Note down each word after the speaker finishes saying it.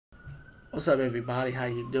What's up, everybody? How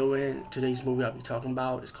you doing? Today's movie I'll be talking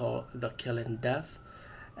about is called The Killing Death,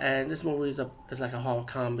 and this movie is like a horror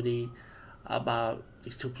comedy about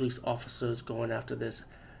these two police officers going after this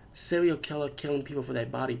serial killer killing people for their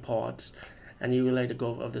body parts, and you relate the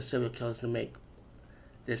goal of the serial killers to make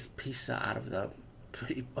this pizza out of them,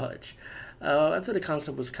 pretty much. I thought the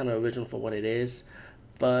concept was kind of original for what it is,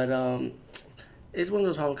 but it's one of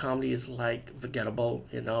those horror comedies like forgettable,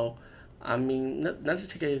 you know. I mean, not to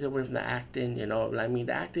take anything away from the acting, you know. I mean,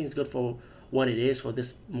 the acting is good for what it is for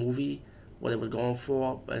this movie, what they were going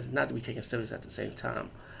for, but it's not to be taken serious at the same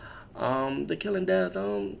time. The Killing Death,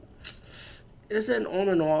 it's an on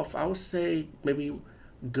and off. I would say maybe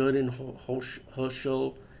good and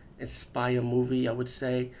Herschel inspired movie. I would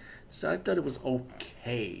say. So I thought it was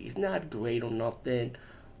okay. It's not great or nothing,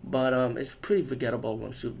 but it's pretty forgettable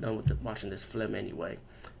once you're done with watching this film anyway.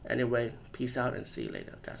 Anyway, peace out and see you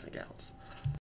later, guys and gals.